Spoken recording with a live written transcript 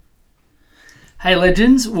Hey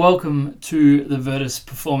legends, welcome to the Virtus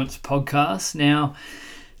Performance Podcast. Now,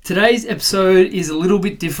 today's episode is a little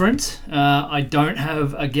bit different. I don't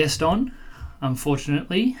have a guest on,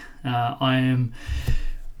 unfortunately. I've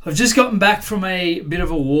just gotten back from a bit of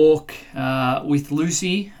a walk with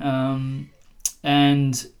Lucy,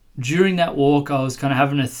 and during that walk I was kind of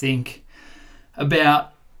having to think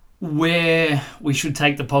about where we should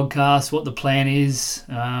take the podcast, what the plan is.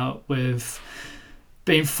 We've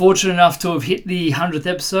been fortunate enough to have hit the 100th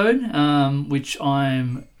episode, which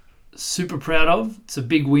I'm super proud of. It's a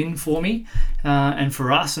big win for me and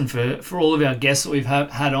for us and for all of our guests that we've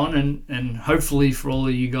had on, and hopefully for all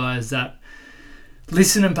of you guys that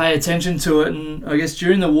listen and pay attention to it. And I guess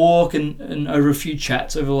during the walk and over a few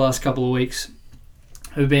chats over the last couple of weeks,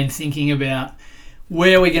 I've been thinking about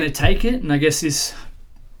where we're going to take it. And I guess this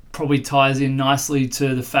probably ties in nicely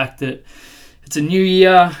to the fact that it's a new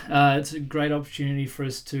year. It's a great opportunity for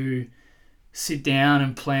us to sit down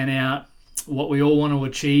and plan out what we all want to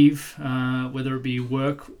achieve, whether it be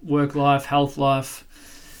work life, health life,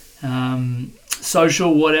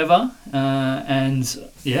 social, whatever.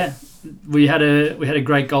 And yeah, we had a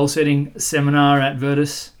great goal setting seminar at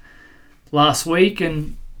Virtus last week,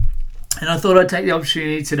 and I thought I'd take the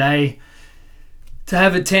opportunity today to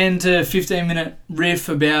have a 10 to 15 minute riff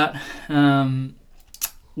about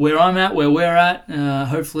where I'm at, where we're at.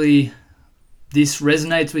 Hopefully this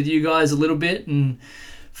resonates with you guys a little bit. And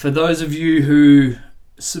for those of you who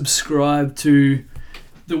subscribe to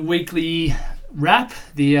the weekly wrap,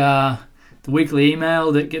 the weekly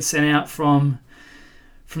email that gets sent out from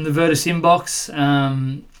the Virtus inbox,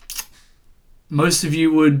 most of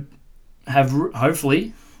you would have,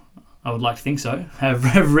 hopefully, I would like to think so,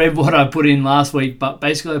 have read what I put in last week. But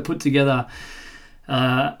basically I put together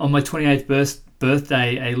on my 28th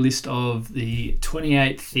birthday a list of the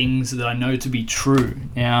 28 things that I know to be true.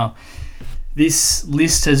 Now, this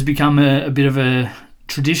list has become a bit of a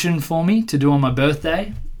tradition for me to do on my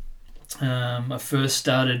birthday. I first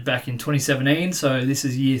started back in 2017, so this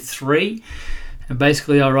is year 3. And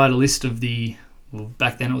basically I write a list of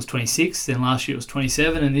back then it was 26, then last year it was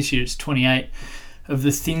 27, and this year it's 28 of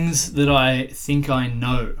the things that I think I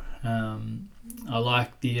know. I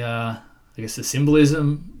like the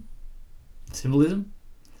symbolism. That's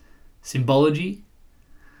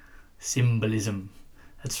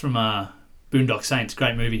from Boondock Saints,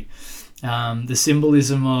 great movie. The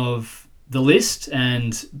symbolism of the list,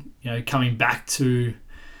 and coming back to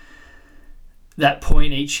that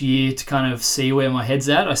point each year to kind of see where my head's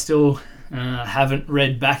at. I still haven't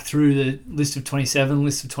read back through the list of 27,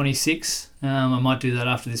 list of 26. I might do that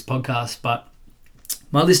after this podcast, but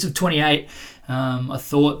my list of 28, I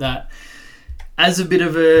thought that as a bit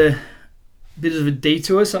of a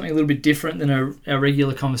detour, something a little bit different than our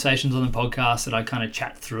regular conversations on the podcast, that I kind of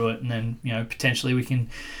chat through it, and then potentially we can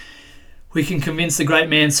convince the great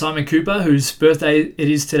man Simon Cooper, whose birthday it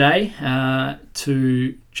is today,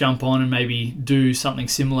 to jump on and maybe do something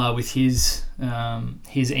similar with his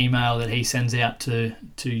email that he sends out to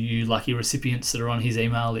you lucky recipients that are on his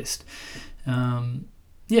email list.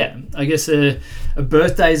 I guess a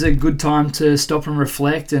birthday is a good time to stop and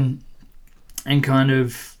reflect and kind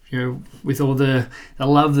of, with all the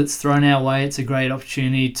love that's thrown our way, it's a great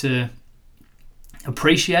opportunity to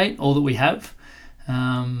appreciate all that we have.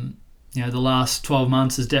 The last 12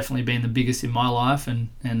 months has definitely been the biggest in my life, and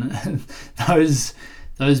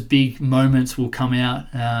those big moments will come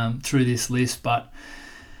out through this list. But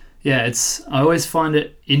yeah, I always find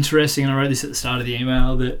it interesting, and I wrote this at the start of the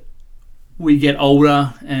email, that we get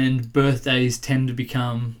older and birthdays tend to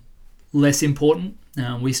become less important.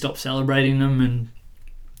 We stop celebrating them,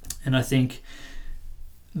 and I think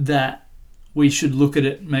that we should look at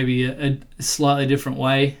it maybe a slightly different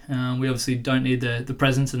way. We obviously don't need the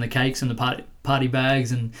presents and the cakes and the party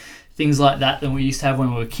bags and things like that we used to have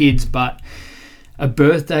when we were kids, but a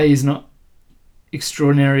birthday is not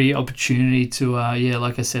extraordinary opportunity to,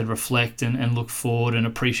 like I said, reflect and look forward and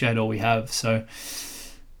appreciate all we have. So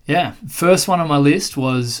yeah, first one on my list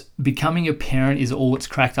was becoming a parent is all it's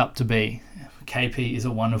cracked up to be. KP is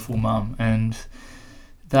a wonderful mum, and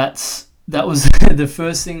that was the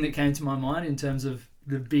first thing that came to my mind in terms of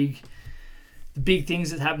the big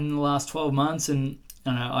things that happened in the last 12 months. And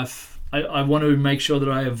I want to make sure that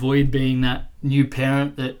I avoid being that new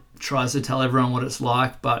parent that tries to tell everyone what it's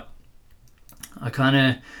like. But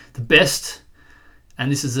the best, and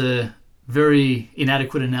this is a very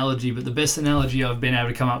inadequate analogy, but the best analogy I've been able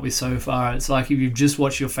to come up with so far, it's like if you've just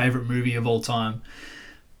watched your favorite movie of all time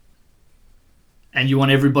and you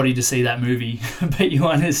want everybody to see that movie, but you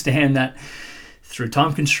understand that through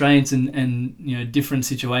time constraints and different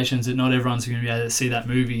situations that not everyone's going to be able to see that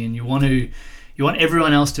movie, and you want you want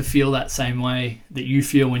everyone else to feel that same way that you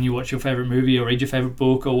feel when you watch your favorite movie or read your favorite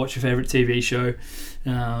book or watch your favorite TV show.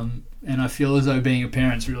 And I feel as though being a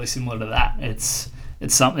parent's really similar to that. It's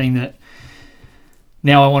something that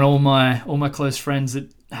now I want all my close friends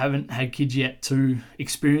that haven't had kids yet to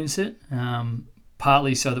experience it,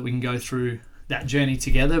 partly so that we can go through that journey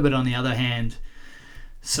together, but on the other hand,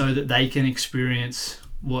 so that they can experience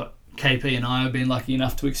what KP and I have been lucky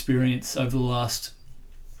enough to experience over the last,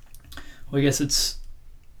 well, I guess it's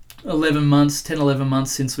 10, 11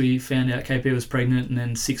 months since we found out KP was pregnant, and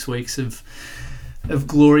then 6 weeks of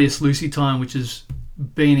glorious Lucy time, which has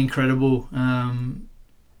been incredible. And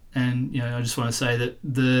I just want to say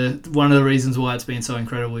that one of the reasons why it's been so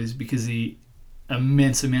incredible is because the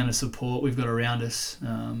immense amount of support we've got around us.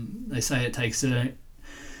 They say it takes a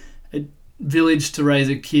village to raise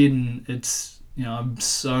a kid, and I'm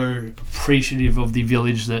so appreciative of the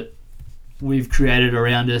village that we've created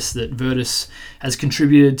around us, that Virtus has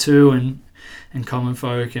contributed to, and Common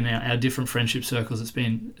Folk and our different friendship circles. It's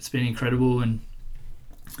been incredible, and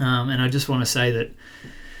I just want to say that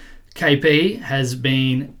KP has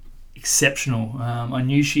been exceptional. I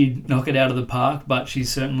knew she'd knock it out of the park, but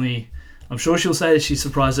she's certainly, I'm sure she'll say that she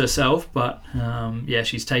surprised herself, but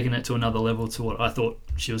she's taken it to another level to what I thought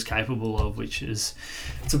she was capable of, which is,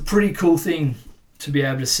 it's a pretty cool thing to be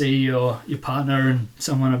able to see your partner and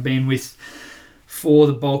someone I've been with for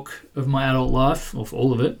the bulk of my adult life, or for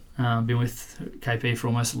all of it. Been with KP for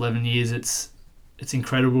almost 11 years. It's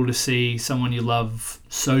incredible to see someone you love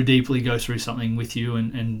so deeply go through something with you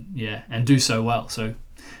and do so well. So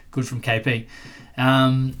good from KP.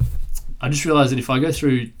 I just realised that if I go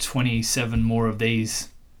through 27 more of these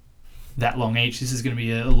that long each, this is going to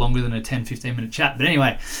be longer than a 10-15 minute chat. But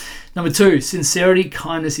anyway, number 2, sincerity,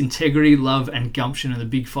 kindness, integrity, love, and gumption are the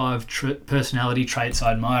big 5 personality traits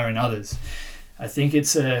I admire in others. I think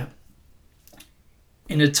it's in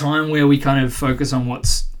a time where we kind of focus on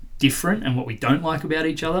what's different and what we don't like about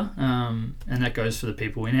each other, and that goes for the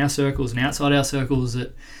people in our circles and outside our circles,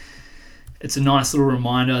 that it's a nice little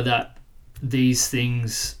reminder that these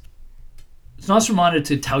things, it's a nice reminder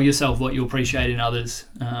to tell yourself what you appreciate in others.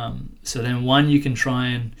 So then, one, you can try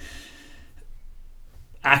and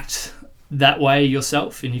act that way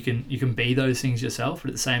yourself, and you can be those things yourself, but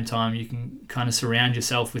at the same time you can kind of surround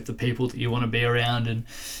yourself with the people that you want to be around. And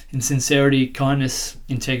in sincerity, kindness,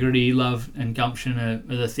 integrity, love, and gumption are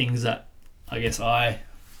the things that I guess I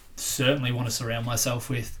certainly want to surround myself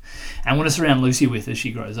with and want to surround Lucy with as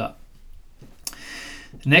she grows up.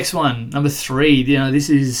 The next one, number 3, this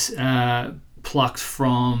is plucked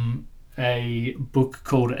from a book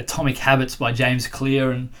called Atomic Habits by James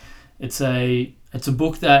Clear, and it's a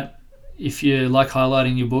book that, if you like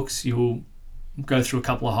highlighting your books, you'll go through a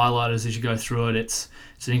couple of highlighters as you go through it. It's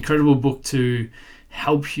an incredible book to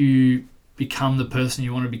help you become the person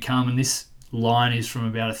you want to become. And this line is from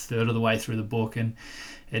about a third of the way through the book, and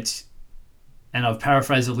I've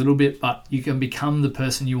paraphrased a little bit, but you can become the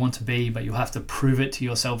person you want to be, but you'll have to prove it to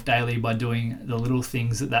yourself daily by doing the little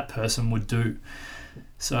things that person would do.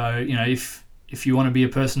 So, if you want to be a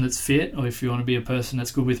person that's fit, or if you want to be a person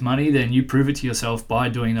that's good with money, then you prove it to yourself by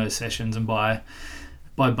doing those sessions and by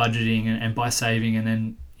budgeting and by saving, and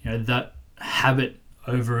then that habit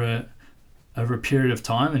over a period of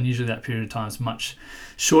time, and usually that period of time is much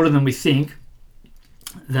shorter than we think,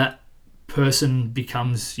 that person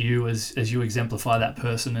becomes you as you exemplify that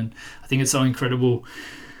person. And I think it's so incredible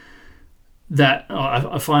that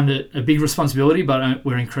I find it a big responsibility, but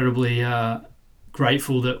we're incredibly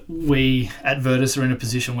grateful that we at Virtus are in a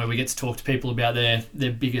position where we get to talk to people about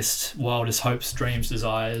their biggest, wildest hopes, dreams,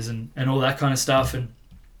 desires, and all that kind of stuff.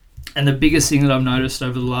 And the biggest thing that I've noticed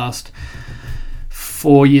over the last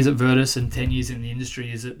 4 years at Virtus and 10 years in the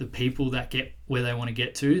industry is that the people that get where they want to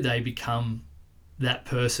get to, they become that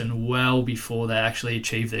person well before they actually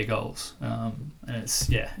achieve their goals. And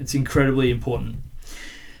it's incredibly important.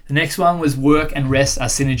 The next one was work and rest are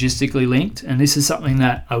synergistically linked, and this is something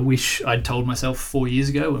that I wish I'd told myself 4 years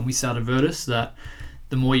ago when we started Virtus, that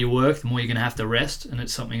the more you work, the more you're going to have to rest, and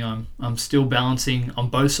it's something I'm still balancing on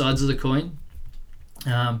both sides of the coin.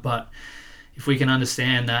 But if we can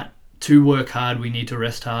understand that to work hard, we need to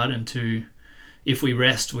rest hard, and if we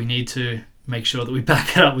rest, we need to make sure that we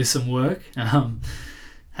back it up with some work.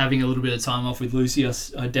 Having a little bit of time off with Lucy,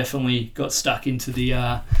 I definitely got stuck into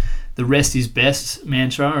the rest is best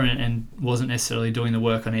mantra and wasn't necessarily doing the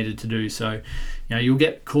work I needed to do. So, you'll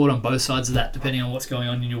get caught on both sides of that depending on what's going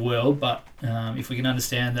on in your world. But if we can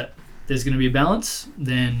understand that there's going to be a balance,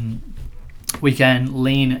 then we can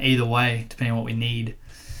lean either way depending on what we need.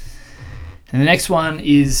 And the next one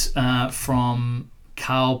is from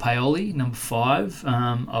Carl Paoli, number 5.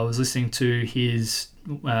 I was listening to his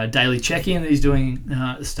daily check-in that he's doing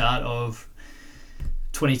at the start of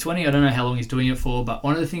 2020. I don't know how long he's doing it for, but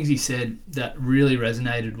one of the things he said that really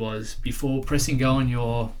resonated was, before pressing go on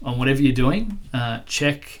whatever you're doing,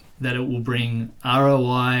 check that it will bring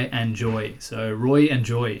ROI and joy. So ROI and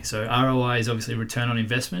joy. So ROI is obviously return on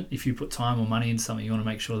investment. If you put time or money into something, you want to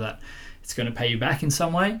make sure that it's going to pay you back in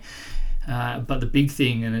some way. But the big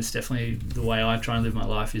thing, and it's definitely the way I try and live my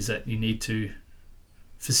life, is that you need to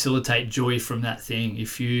facilitate joy from that thing.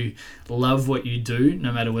 If you love what you do,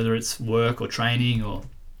 no matter whether it's work or training or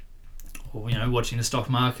watching the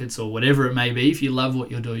stock markets or whatever it may be, if you love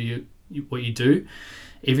what you do,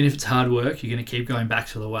 even if it's hard work, you're going to keep going back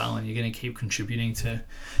to the well, and you're going to keep contributing to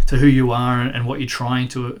who you are and what you're trying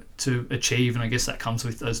to achieve. And I guess that comes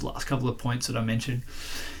with those last couple of points that I mentioned.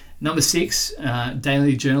 Number 6,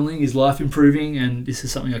 daily journaling is life improving, and this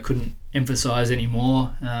is something I couldn't emphasize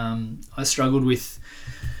anymore. I struggled with,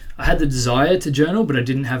 I had the desire to journal, but I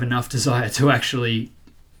didn't have enough desire to actually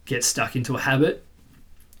get stuck into a habit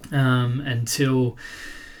until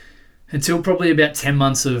probably about 10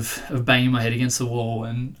 months of banging my head against the wall.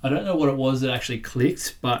 And I don't know what it was that actually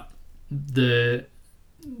clicked, but the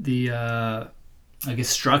I guess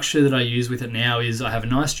structure that I use with it now is, I have a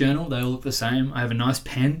nice journal. They all look the same. I have a nice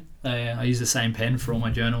pen. I use the same pen for all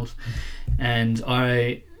my journals, and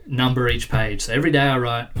I number each page. So every day I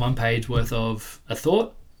write 1 page worth of a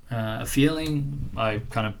thought, a feeling. I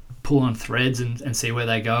kind of pull on threads and see where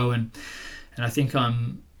they go. And I think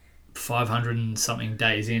I'm 500 and something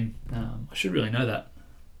days in. I should really know that,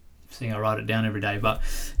 seeing I write it down every day. But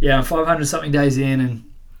yeah, I'm 500 something days in, and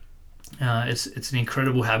it's an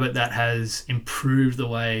incredible habit that has improved the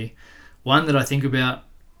way, one, that I think about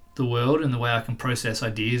the world and the way I can process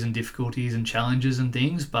ideas and difficulties and challenges and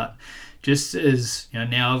things. But just as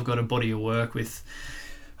now I've got a body of work with,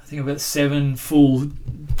 I think I've got 7 full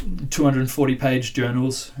 240 page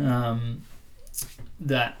journals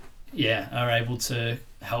that are able to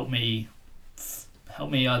help me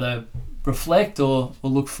either reflect or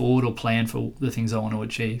look forward or plan for the things I want to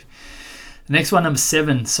achieve. The next one, number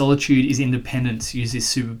 7, solitude is independence. Use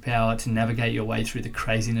this superpower to navigate your way through the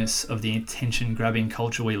craziness of the attention-grabbing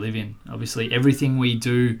culture we live in. Obviously, everything we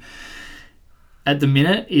do at the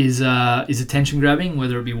minute is attention-grabbing,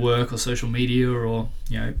 whether it be work or social media or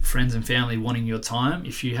friends and family wanting your time.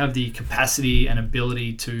 If you have the capacity and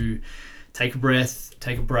ability to take a breath,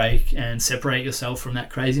 take a break, and separate yourself from that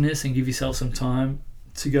craziness and give yourself some time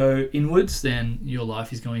to go inwards, then your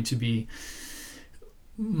life is going to be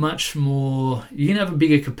much more, you can have a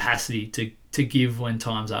bigger capacity to give when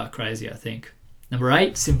times are crazy, I think. Number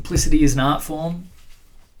 8, simplicity is an art form.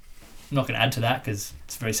 I'm not going to add to that because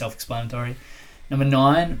it's very self-explanatory. Number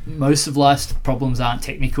 9, most of life's problems aren't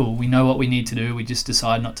technical. We know what we need to do. We just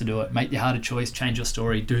decide not to do it. Make the harder choice, change your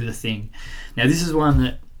story, do the thing. Now, this is one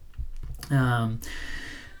that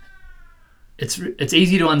it's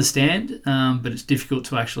easy to understand, but it's difficult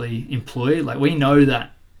to actually employ. Like, we know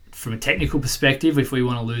that from a technical perspective, if we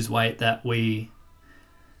want to lose weight, that we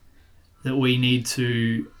need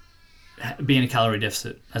to be in a calorie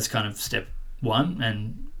deficit. That's kind of step 1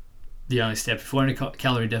 and the only step. If we're in a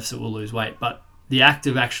calorie deficit, we'll lose weight. But the act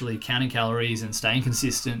of actually counting calories and staying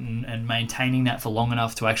consistent and maintaining that for long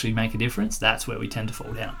enough to actually make a difference, that's where we tend to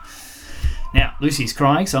fall down. Now, Lucy's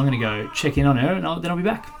crying, so I'm going to go check in on her, and then I'll be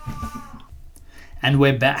back. And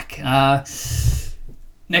we're back.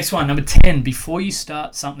 Next one, number 10, before you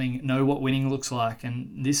start something, know what winning looks like.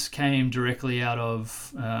 And this came directly out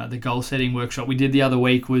of the goal setting workshop we did the other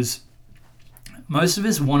week. Was most of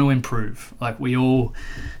us want to improve. Like,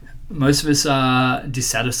 most of us are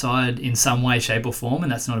dissatisfied in some way, shape or form, and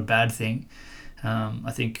that's not a bad thing.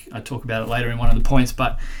 I think I talk about it later in one of the points,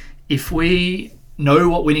 but if we know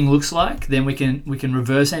what winning looks like, then we can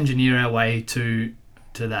reverse engineer our way to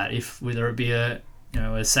that. If whether it be a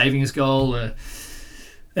savings goal,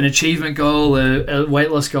 an achievement goal, a weight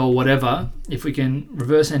loss goal, whatever, if we can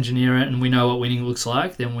reverse engineer it and we know what winning looks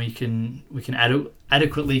like, then we can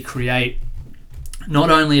adequately create not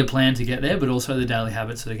only a plan to get there, but also the daily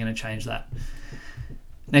habits that are going to change that.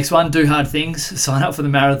 Next one, do hard things. Sign up for the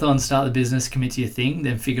marathon, start the business, commit to your thing,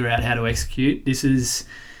 then figure out how to execute. This is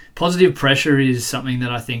positive pressure is something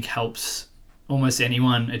that I think helps almost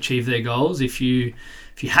anyone achieve their goals. If you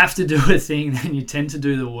have to do a thing, then you tend to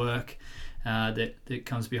do the work that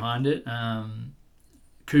comes behind it.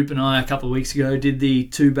 Coop and I a couple of weeks ago did the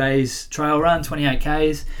 2 bays trail run, 28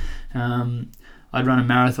 Ks. I'd run a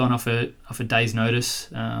marathon off a day's notice,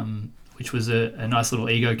 which was a nice little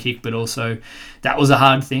ego kick, but also that was a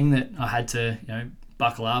hard thing that I had to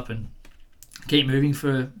buckle up and keep moving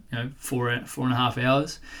for 4.5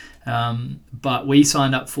 hours. But we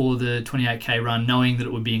signed up for the 28k run knowing that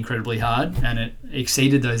it would be incredibly hard, and it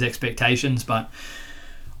exceeded those expectations. But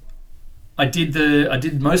I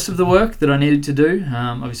did most of the work that I needed to do.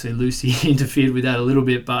 Obviously, Lucy interfered with that a little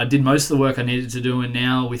bit, but I did most of the work I needed to do. And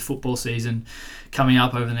now, with football season coming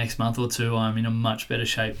up over the next month or two, I'm in a much better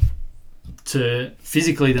shape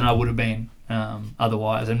physically than I would have been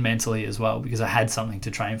otherwise, and mentally as well, because I had something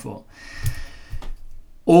to train for.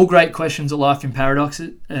 All great questions in life are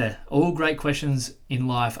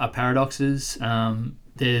paradoxes.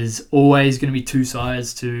 There's always going to be two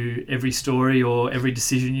sides to every story or every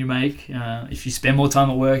decision you make. If you spend more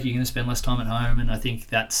time at work, you're going to spend less time at home. And I think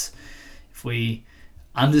that's, if we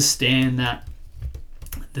understand that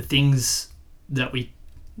the things that we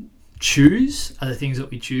choose are the things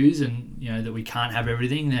that we choose, and that we can't have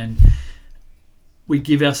everything, then we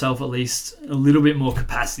give ourselves at least a little bit more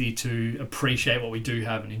capacity to appreciate what we do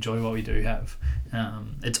have and enjoy what we do have.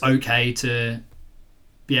 It's okay to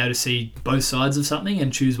be able to see both sides of something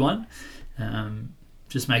and choose one.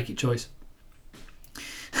 Just make your choice.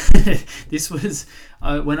 This was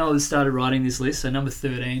when I started writing this list, so number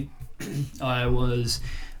 13, I was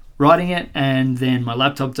writing it, and then my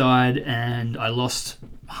laptop died and I lost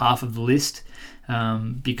half of the list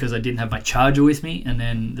because I didn't have my charger with me, and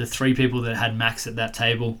then the 3 people that had Macs at that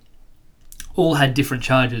table all had different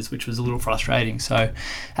chargers, which was a little frustrating. So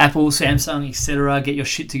Apple, Samsung, etc., get your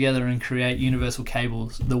shit together and create universal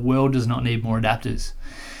cables. The world does not need more adapters.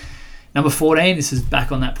 Number 14, this is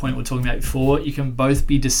back on that point we were talking about before. You can both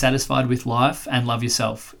be dissatisfied with life and love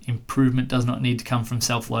yourself. Improvement does not need to come from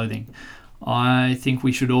self-loathing. I think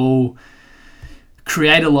we should all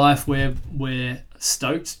create a life where we're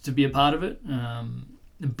stoked to be a part of it,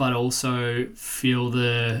 but also feel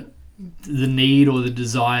the need or the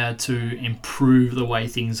desire to improve the way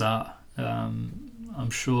things are. I'm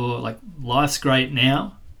sure life's great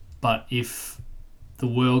now, but if the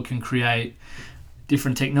world can create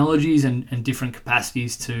different technologies and different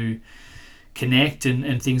capacities to connect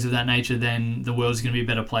and things of that nature, then the world's going to be a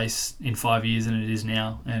better place in 5 years than it is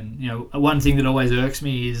now. And one thing that always irks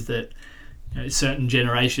me is that certain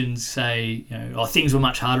generations say, things were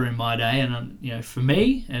much harder in my day, and for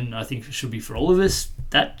me, and I think it should be for all of us,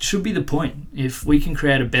 that should be the point. If we can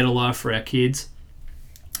create a better life for our kids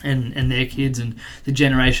and their kids and the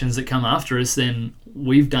generations that come after us, then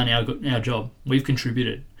we've done our job. We've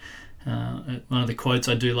contributed. One of the quotes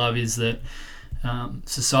I do love is that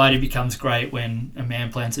society becomes great when a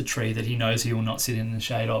man plants a tree that he knows he will not sit in the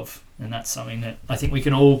shade of. And that's something that I think we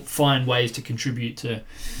can all find ways to contribute to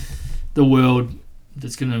the world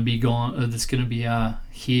that's going to be gone, that's going to be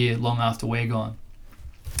here long after we're gone.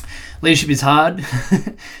 Leadership is hard.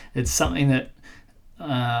 It's something that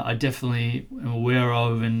I definitely am aware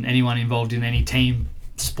of, and anyone involved in any team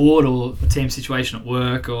sport or team situation at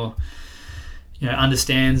work or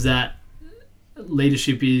understands that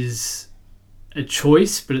leadership is a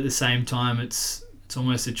choice, but at the same time it's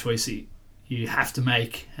almost a choice that you have to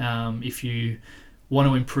make if you want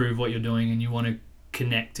to improve what you're doing and you want to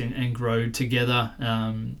connect and grow together.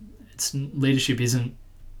 Leadership isn't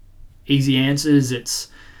easy answers. It's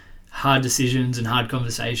hard decisions and hard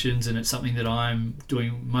conversations, and it's something that I'm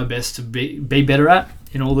doing my best to be better at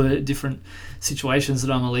in all the different situations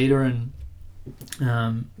that I'm a leader. And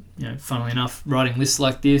funnily enough, writing lists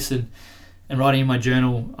like this and writing in my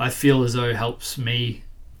journal, I feel as though helps me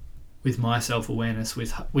with my self-awareness,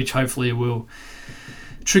 which hopefully will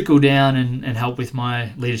trickle down and help with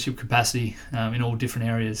my leadership capacity in all different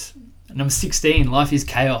areas. Number 16, life is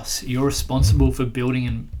chaos. You're responsible for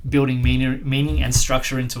building meaning and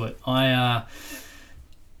structure into it. I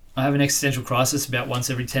have an existential crisis about once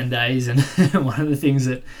every 10 days, and one of the things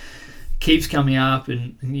that keeps coming up,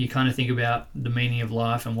 and you kind of think about the meaning of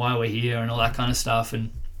life and why we're here and all that kind of stuff,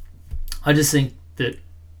 and I just think that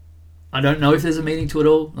I don't know if there's a meaning to it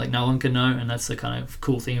all. No one can know, and that's the kind of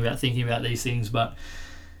cool thing about thinking about these things. But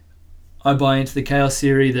I buy into the chaos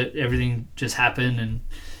theory that everything just happened and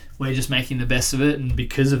we're just making the best of it, and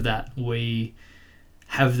because of that we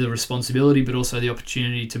have the responsibility but also the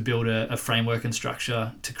opportunity to build a framework and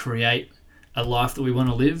structure to create a life that we want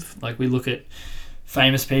to live. We look at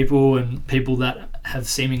famous people and people that have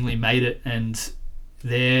seemingly made it, and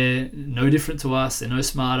they're no different to us. They're no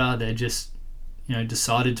smarter. They're just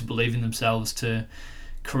decided to believe in themselves to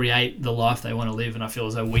create the life they want to live. And I feel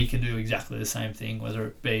as though we can do exactly the same thing, whether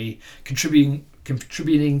it be contributing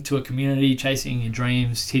to a community, chasing your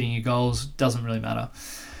dreams, hitting your goals, doesn't really matter.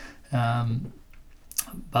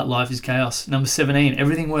 But life is chaos. Number 17,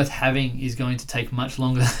 everything worth having is going to take much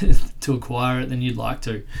longer to acquire it than you'd like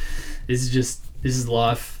to. this is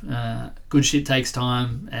life. Good shit takes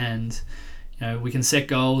time, and we can set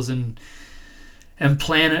goals and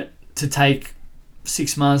plan it to take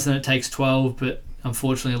 6 months, and it takes 12. But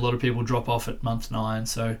unfortunately, a lot of people drop off at month 9.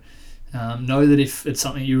 So know that if it's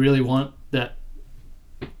something you really want, that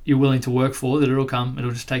you're willing to work for, that it'll come.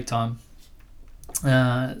 It'll just take time.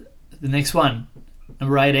 The next one,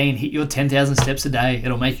 number 18, hit your 10,000 steps a day.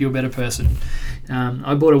 It'll make you a better person.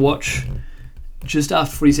 I bought a watch just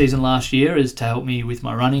after footy season last year is to help me with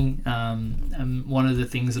my running. And one of the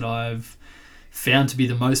things that I've found to be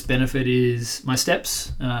the most benefit is my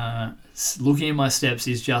steps. Looking at my steps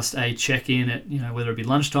is just a check-in at, whether it be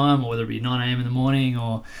lunchtime or whether it be 9 a.m. in the morning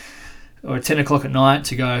or at 10 o'clock at night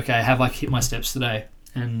to go, okay, have I hit my steps today?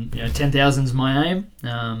 And 10,000 is my aim.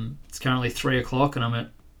 It's currently 3 o'clock and I'm at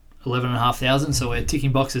 11,500, so we're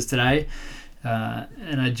ticking boxes today.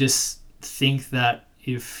 And I just think that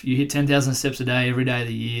if you hit 10,000 steps a day every day of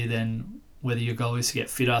the year, then whether your goal is to get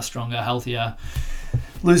fitter, stronger, healthier,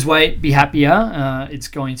 lose weight, be happier, it's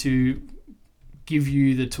going to give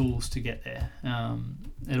you the tools to get there.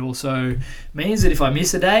 It also means that if I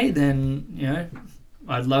miss a day, then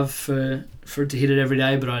I'd love for it to hit it every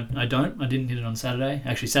day, but I don't. I didn't hit it on Saturday.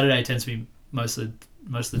 Actually, Saturday tends to be most of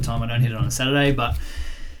the time I don't hit it on a Saturday, but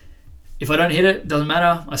if I don't hit it, doesn't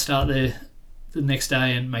matter. I start the next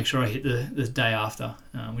day and make sure I hit the day after,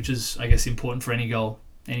 which is, I guess, important for any goal,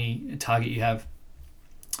 any target you have.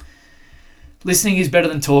 Listening is better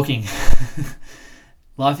than talking.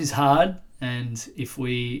 Life is hard, and if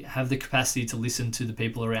we have the capacity to listen to the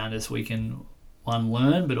people around us, we can, one,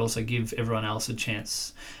 learn, but also give everyone else a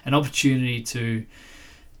chance, an opportunity to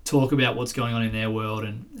talk about what's going on in their world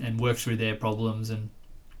and work through their problems. And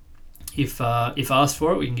if asked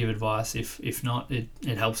for it, we can give advice. If not,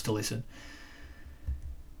 it helps to listen.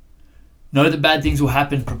 Know that bad things will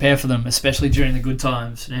happen. Prepare for them, especially during the good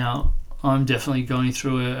times. Now, I'm definitely going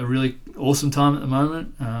through a really awesome time at the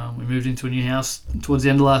moment. We moved into a new house towards the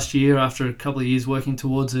end of last year after a couple of years working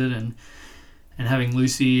towards it, and having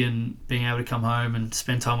Lucy and being able to come home and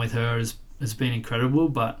spend time with her has been incredible.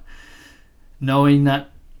 But knowing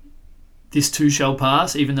that this too shall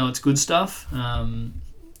pass, even though it's good stuff or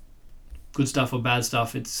bad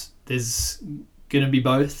stuff, there's going to be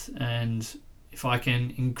both. And if I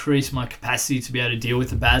can increase my capacity to be able to deal with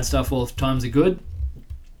the bad stuff while times are good,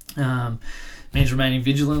 means remaining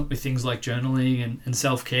vigilant with things like journaling and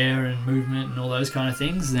self-care and movement and all those kind of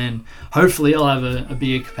things, then hopefully I'll have a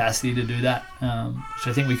bigger capacity to do that, which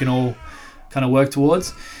I think we can all kind of work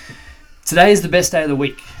towards. Today is the best day of the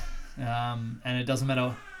week, and it doesn't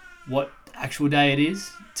matter what actual day it is.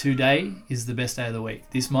 Today is the best day of the week.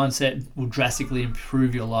 This mindset will drastically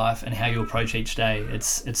improve your life and how you approach each day.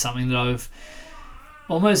 It's something that I've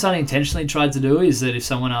almost unintentionally tried to do, is that if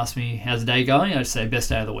someone asks me how's the day going, I'd say best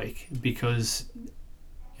day of the week, because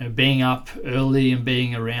being up early and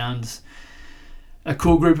being around a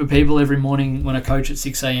cool group of people every morning when I coach at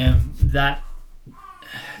 6 a.m, that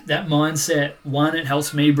mindset, one, it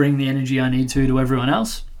helps me bring the energy I need to everyone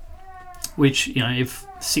else, which, if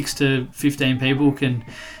 6 to 15 people can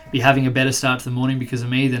be having a better start to the morning because of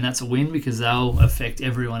me, then that's a win, because they'll affect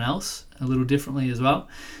everyone else a little differently as well.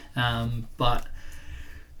 But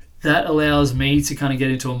that allows me to kind of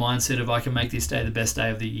get into a mindset of, I can make this day the best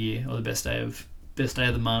day of the year, or the best day of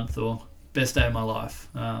the month, or best day of my life.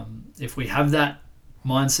 If we have that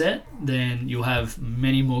mindset, then you'll have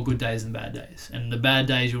many more good days than bad days. And the bad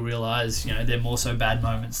days, you'll realize, they're more so bad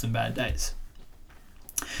moments than bad days.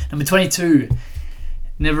 Number 22,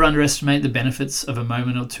 never underestimate the benefits of a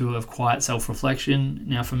moment or two of quiet self-reflection.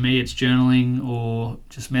 Now, for me, it's journaling or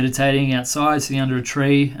just meditating outside, sitting under a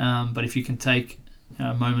tree. But if you can take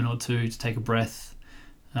a moment or two to take a breath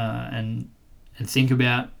and think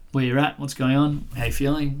about where you're at, what's going on, how you're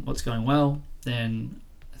feeling, what's going well, then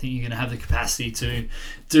I think you're going to have the capacity to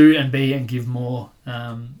do and be and give more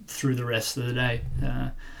through the rest of the day.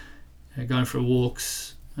 Going for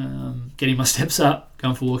walks, getting my steps up,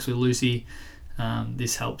 going for walks with Lucy,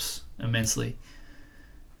 this helps immensely.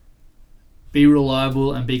 Be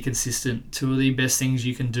reliable and be consistent. Two of the best things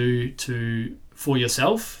you can do for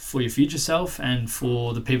yourself, for your future self, and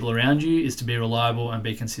for the people around you is to be reliable and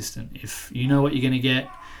be consistent. If you know what you're going to get,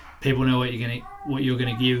 people know what you're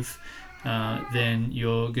going to give, then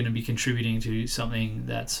you're going to be contributing to something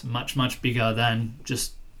that's much, much bigger than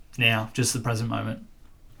just the present moment.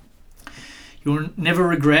 You'll never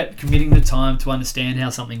regret committing the time to understand how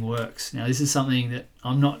something works. Now, this is something that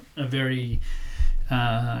I'm not a very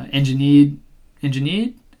engineered,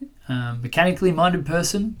 mechanically minded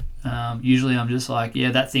person. Usually I'm just like,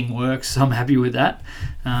 yeah, that thing works, I'm happy with that.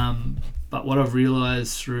 But what I've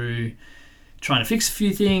realized through trying to fix a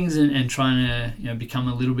few things and trying to become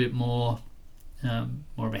a little bit more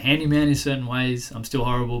of a handyman in certain ways. I'm still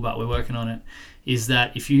horrible, but we're working on it. Is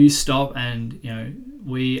that if you stop and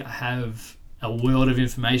we have a world of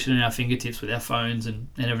information at our fingertips with our phones and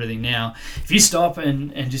everything now. If you stop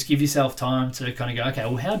and just give yourself time to kind of go, okay,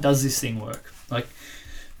 well, how does this thing work? Like,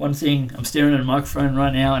 one thing, I'm staring at a microphone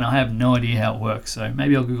right now and I have no idea how it works, so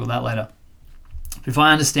maybe I'll Google that later. But if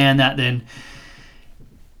I understand that, then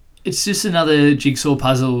it's just another jigsaw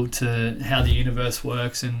puzzle to how the universe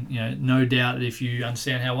works, and no doubt that if you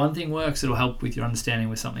understand how one thing works, it'll help with your understanding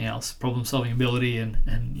with something else. Problem-solving ability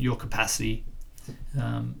and your capacity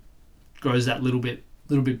grows that little bit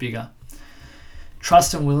bigger.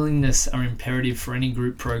 Trust and willingness are imperative for any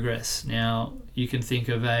group progress. Now, you can think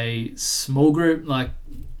of a small group, like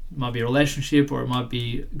it might be a relationship, or it might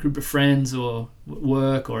be a group of friends or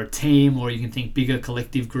work or a team, or you can think bigger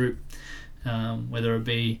collective group, whether it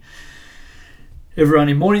be everyone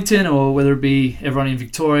in Mornington or whether it be everyone in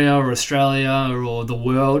Victoria or Australia or the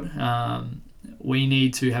world. We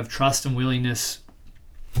need to have trust and willingness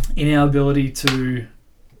in our ability to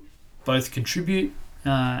both contribute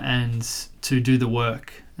and to do the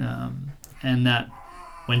work, and that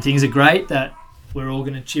when things are great, that we're all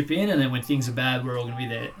going to chip in, and then when things are bad, we're all going to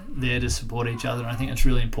be there to support each other. And I think it's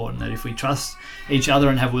really important that if we trust each other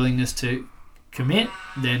and have willingness to commit,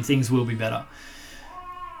 then things will be better.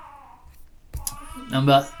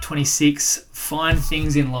 Number 26, find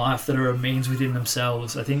things in life that are a means within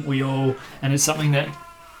themselves. I think we all, and it's something that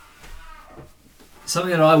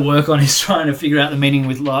I work on, is trying to figure out the meaning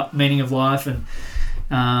of life,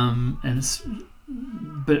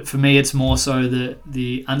 but for me, it's more so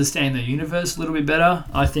the understanding the universe a little bit better.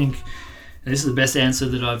 I think this is the best answer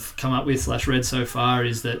that I've come up with / read so far,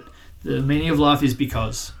 is that the meaning of life is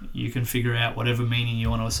because you can figure out whatever meaning you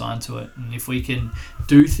want to assign to it. And if we can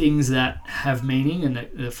do things that have meaning and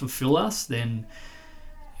that fulfill us, then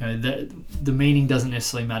the meaning doesn't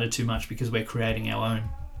necessarily matter too much because we're creating our own.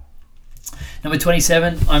 Number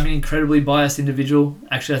 27, I'm an incredibly biased individual.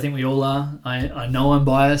 Actually, I think we all are. I know I'm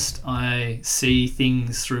biased. I see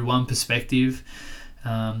things through one perspective.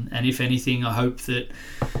 And if anything, I hope that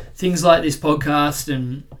things like this podcast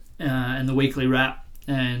and the weekly wrap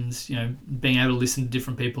and being able to listen to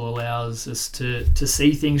different people allows us to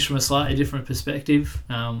see things from a slightly different perspective.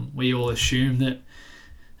 We all assume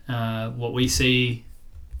that what we see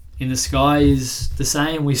in the sky is the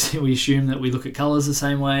same. We assume that we look at colours the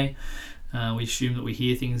same way. We assume that we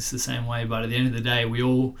hear things the same way, but at the end of the day, we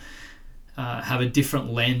all have a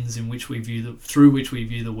different lens in which through which we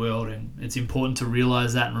view the world, and it's important to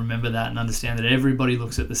realise that and remember that and understand that everybody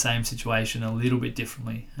looks at the same situation a little bit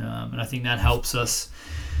differently. And I think that helps us.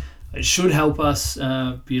 It should help us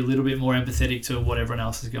be a little bit more empathetic to what everyone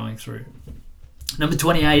else is going through. Number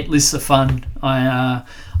 28, lists are fun. I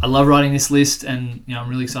love writing this list, and I'm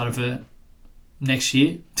really excited for next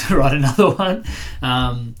year to write another one.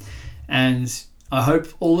 And I hope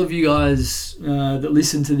all of you guys that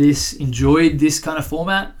listen to this enjoyed this kind of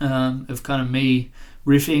format of kind of me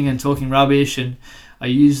riffing and talking rubbish. And I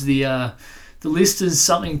use the list as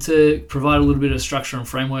something to provide a little bit of structure and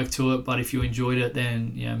framework to it. But if you enjoyed it,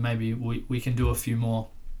 then maybe we can do a few more.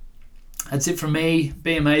 That's it from me.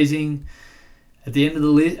 Be amazing. At the end of the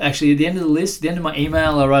list, at the end of my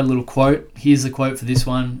email, I write a little quote. Here's the quote for this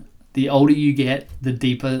one: "The older you get, the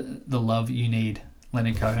deeper the love you need."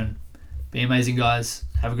 Leonard Cohen. Be amazing, guys.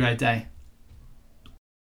 Have a great day.